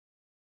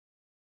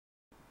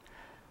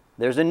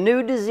There's a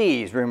new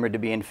disease rumored to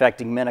be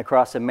infecting men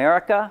across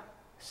America: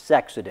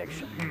 sex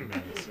addiction.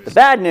 The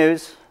bad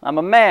news, I'm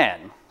a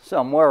man, so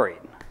I'm worried.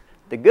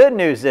 The good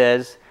news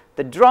is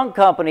the drug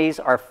companies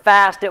are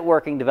fast at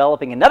working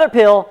developing another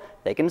pill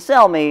they can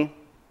sell me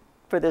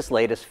for this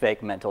latest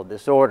fake mental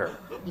disorder.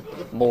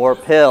 More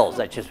pills,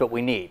 that's just what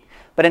we need.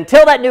 But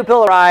until that new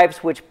pill arrives,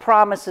 which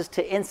promises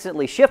to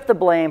instantly shift the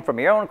blame from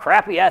your own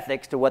crappy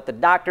ethics to what the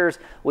doctors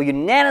will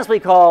unanimously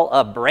call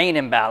a brain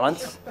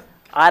imbalance,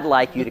 I'd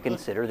like you to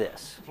consider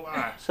this: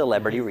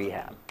 celebrity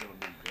rehab.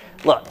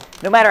 Look,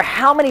 no matter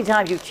how many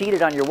times you've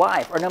cheated on your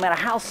wife, or no matter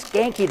how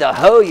skanky the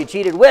hoe you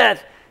cheated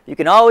with, you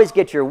can always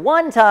get your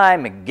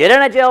one-time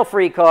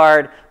get-in-a-jail-free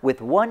card with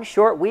 1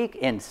 short week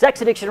in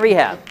sex addiction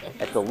rehab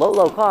at the low,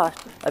 low cost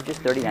of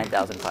just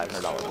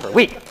 $39,500 per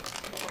week.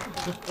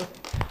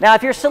 Now,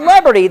 if you're a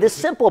celebrity, this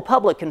simple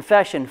public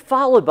confession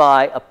followed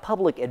by a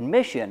public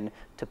admission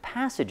to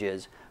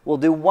passages will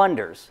do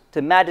wonders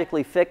to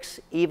magically fix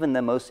even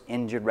the most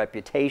injured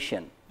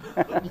reputation.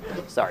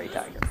 Sorry,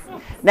 Tiger.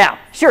 Now,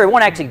 sure, it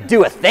won't actually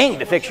do a thing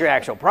to fix your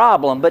actual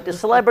problem, but do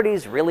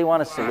celebrities really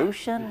want a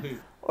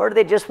solution? Or do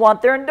they just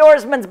want their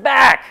endorsements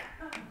back?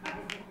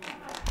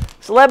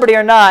 Celebrity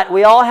or not,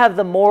 we all have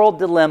the moral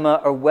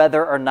dilemma of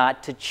whether or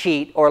not to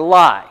cheat or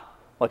lie.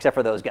 Well, except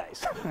for those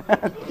guys.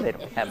 They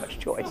don't have much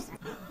choice.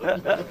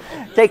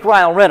 Take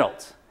Ryan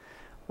Reynolds.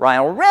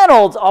 Ryan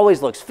Reynolds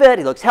always looks fit,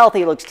 he looks healthy,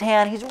 he looks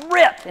tan, he's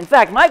ripped. In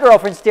fact, my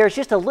girlfriend stares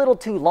just a little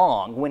too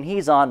long when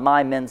he's on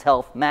my Men's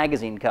Health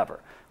magazine cover,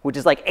 which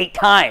is like 8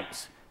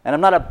 times. And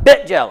I'm not a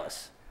bit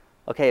jealous.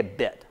 Okay, a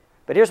bit.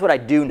 But here's what I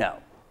do know.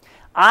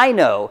 I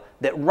know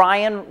that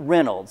Ryan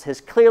Reynolds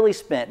has clearly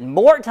spent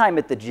more time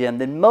at the gym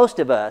than most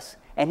of us,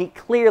 and he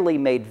clearly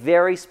made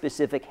very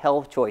specific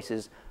health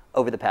choices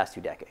over the past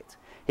 2 decades.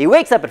 He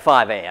wakes up at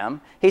 5 a.m.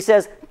 He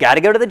says,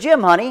 "Gotta go to the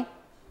gym, honey."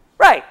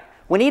 Right.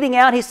 When eating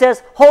out, he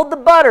says, "Hold the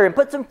butter and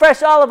put some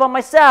fresh olive on my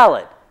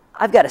salad.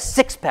 I've got a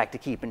 6-pack to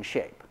keep in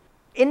shape."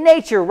 In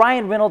nature,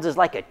 Ryan Reynolds is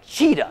like a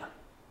cheetah.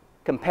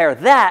 Compare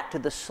that to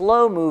the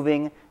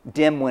slow-moving,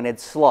 dim-witted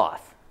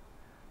sloth.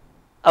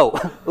 Oh,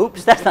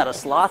 oops, that's not a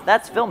sloth.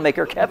 That's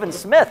filmmaker Kevin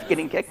Smith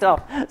getting kicked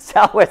off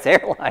Southwest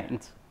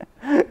Airlines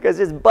because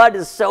his butt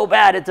is so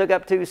bad it took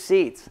up 2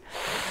 seats.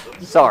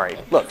 Sorry.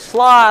 Look,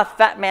 sloth,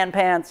 fat man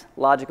pants,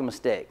 logical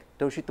mistake.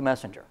 Don't shoot the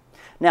messenger.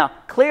 Now,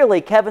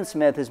 clearly, Kevin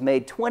Smith has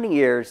made 20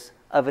 years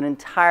of an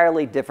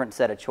entirely different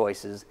set of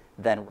choices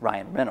than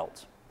Ryan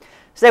Reynolds.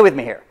 Stay with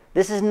me here.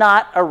 This is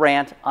not a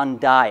rant on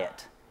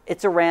diet.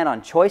 It's a rant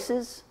on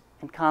choices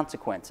and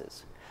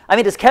consequences. I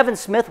mean, does Kevin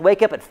Smith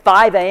wake up at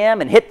 5 a.m.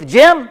 and hit the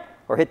gym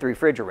or hit the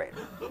refrigerator?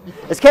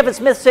 Does Kevin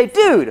Smith say,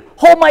 "Dude,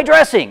 hold my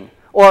dressing,"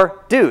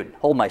 or "Dude,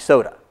 hold my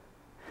soda"?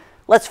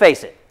 Let's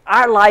face it,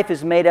 our life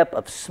is made up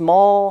of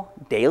small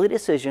daily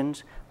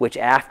decisions which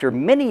after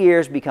many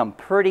years become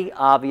pretty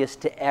obvious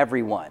to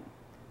everyone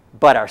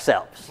but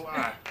ourselves.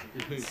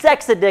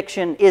 Sex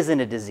addiction isn't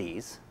a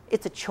disease,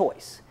 it's a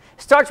choice.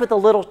 It starts with a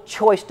little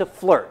choice to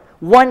flirt.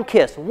 1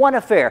 kiss, 1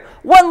 affair,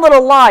 1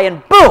 little lie,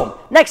 and boom!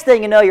 Next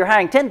thing you know, you're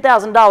hiring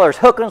 $10,000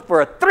 hookers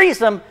for a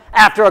threesome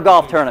after a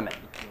golf tournament.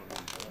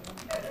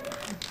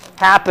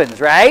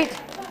 Happens, right?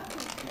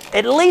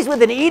 At least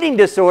with an eating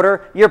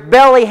disorder, your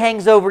belly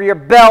hangs over your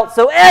belt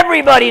so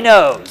everybody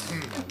knows.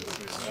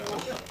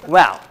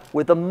 Well,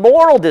 with a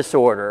moral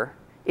disorder,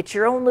 it's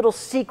your own little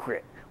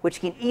secret, which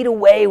can eat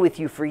away with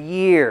you for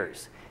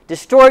years,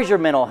 destroys your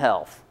mental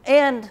health,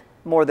 and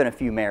more than a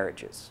few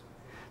marriages.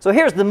 So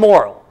here's the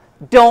moral.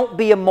 Don't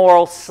be a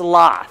moral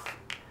sloth.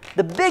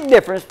 The big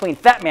difference between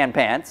Fat Man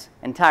Pants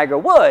and Tiger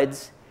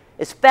Woods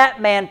is Fat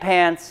Man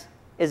Pants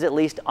is at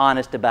least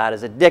honest about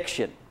his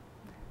addiction.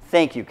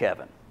 Thank you,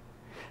 Kevin.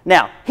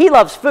 Now, he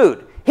loves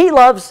food. He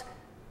loves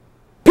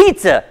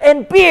pizza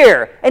and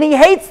beer, and he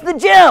hates the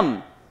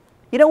gym.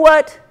 You know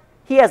what?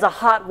 He has a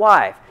hot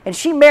wife, and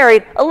she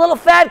married a little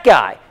fat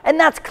guy, and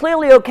that's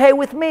clearly okay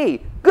with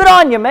me. Good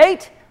on you,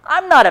 mate.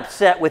 I'm not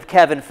upset with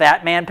Kevin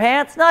Fat Man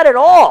Pants, not at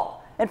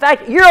all. In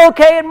fact, you're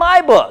okay in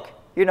my book.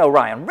 You're no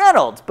Ryan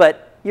Reynolds,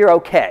 but you're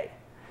okay.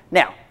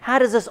 Now, how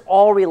does this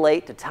all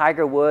relate to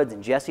Tiger Woods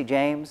and Jesse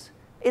James?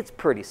 It's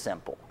pretty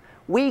simple.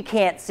 We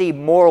can't see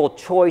moral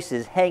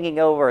choices hanging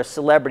over a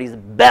celebrity's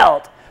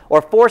belt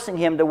or forcing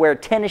him to wear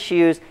tennis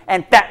shoes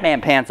and Fat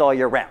Man Pants all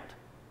year round.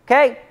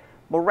 Okay?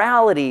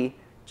 Morality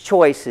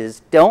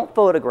choices don't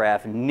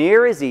photograph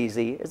near as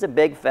easy as a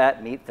big,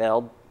 fat,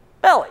 meat-filled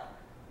belly.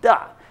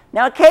 Duh.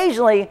 Now,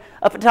 occasionally,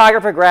 a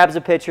photographer grabs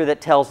a picture that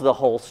tells the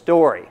whole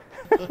story.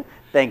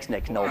 Thanks,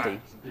 Nick Nolte.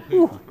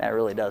 Whew, that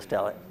really does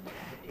tell it.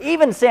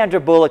 Even Sandra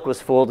Bullock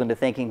was fooled into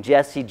thinking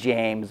Jesse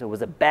James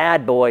was a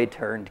bad boy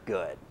turned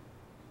good.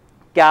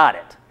 Got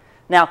it.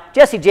 Now,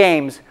 Jesse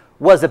James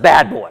was a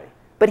bad boy,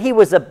 but he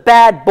was a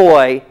bad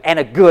boy and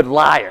a good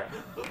liar.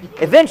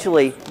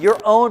 Eventually, your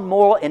own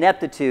moral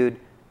ineptitude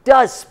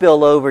does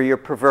spill over your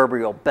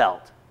proverbial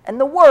belt, and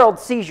the world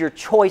sees your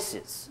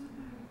choices.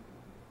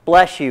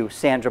 Bless you,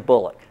 Sandra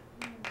Bullock.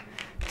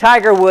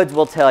 Tiger Woods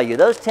will tell you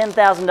those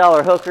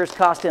 $10,000 hookers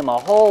cost him a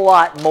whole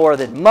lot more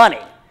than money.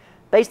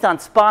 Based on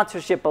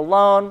sponsorship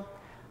alone,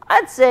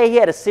 I'd say he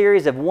had a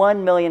series of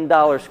 $1 million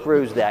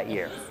screws that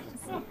year.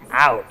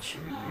 Ouch.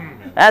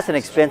 That's an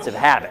expensive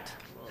habit.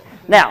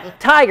 Now,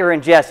 Tiger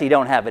and Jesse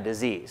don't have a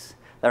disease.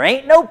 There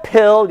ain't no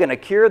pill going to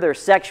cure their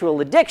sexual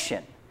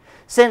addiction.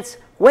 Since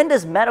when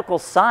does medical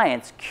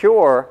science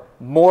cure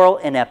moral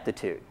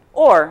ineptitude?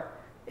 Or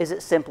is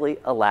it simply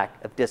a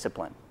lack of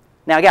discipline?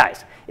 Now,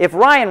 guys, if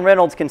Ryan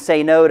Reynolds can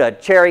say no to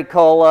cherry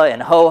cola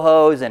and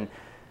ho-hos and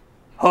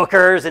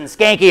hookers and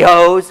skanky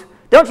hoes,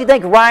 don't you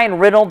think Ryan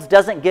Reynolds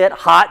doesn't get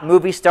hot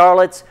movie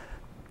starlets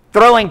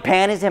throwing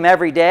panties at him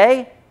every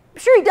day? I'm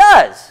sure he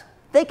does.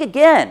 Think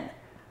again.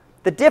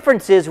 The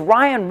difference is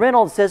Ryan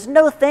Reynolds says,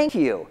 no thank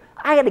you.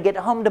 I got to get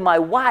home to my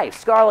wife,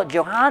 Scarlett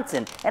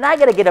Johansson, and I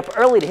got to get up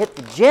early to hit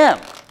the gym.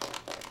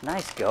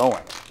 Nice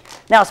going.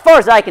 Now, as far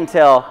as I can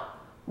tell,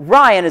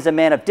 Ryan is a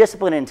man of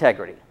discipline and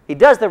integrity. He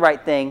does the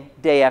right thing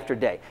day after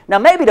day. Now,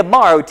 maybe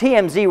tomorrow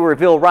TMZ will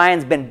reveal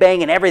Ryan's been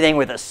banging everything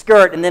with a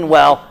skirt, and then,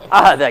 well,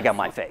 I'll have that on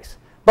my face.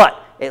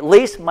 But at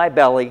least my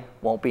belly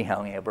won't be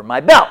hanging over my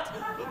belt.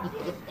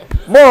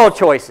 Moral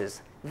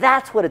choices.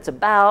 That's what it's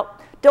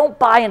about. Don't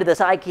buy into this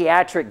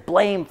psychiatric,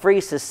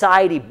 blame-free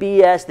society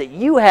BS that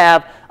you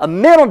have a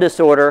mental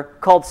disorder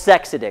called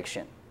sex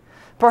addiction.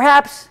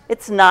 Perhaps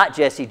it's not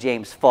Jesse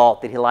James'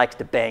 fault that he likes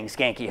to bang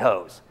skanky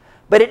hoes,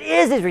 but it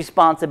is his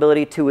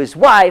responsibility to his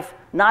wife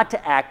not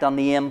to act on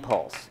the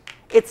impulse.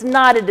 It's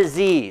not a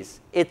disease,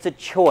 it's a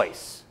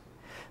choice.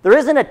 There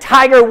isn't a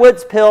Tiger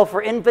Woods pill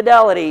for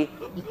infidelity,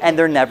 and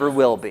there never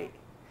will be.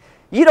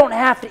 You don't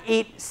have to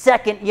eat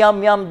second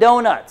yum yum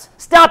donuts.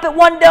 Stop at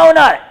one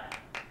donut.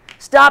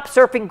 Stop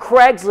surfing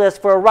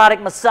Craigslist for erotic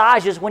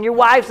massages when your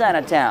wife's out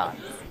of town.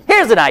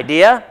 Here's an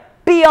idea.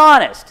 Be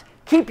honest.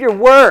 Keep your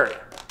word.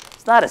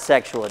 It's not a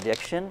sexual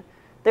addiction.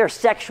 They're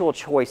sexual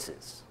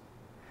choices.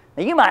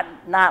 Now, you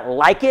might not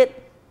like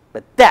it,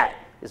 but that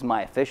is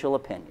my official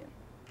opinion.